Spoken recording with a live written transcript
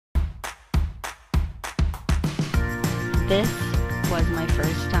This was my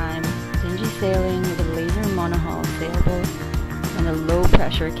first time dinghy sailing with a laser monohull sailboat when the low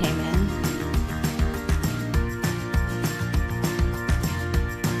pressure came in.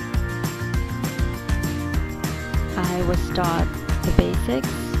 I was taught the basics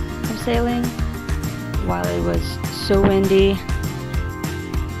of sailing while it was so windy.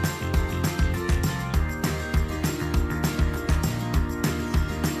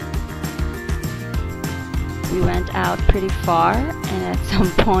 We went out pretty far, and at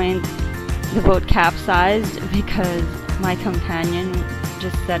some point the boat capsized because my companion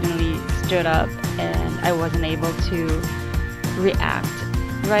just suddenly stood up and I wasn't able to react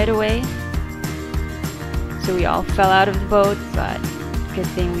right away. So we all fell out of the boat, but good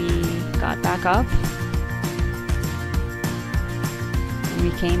thing we got back up. And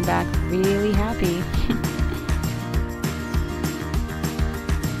we came back really happy.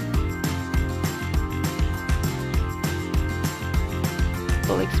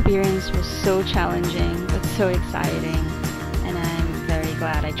 The experience was so challenging but so exciting, and I'm very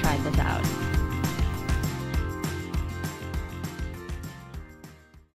glad I tried this out.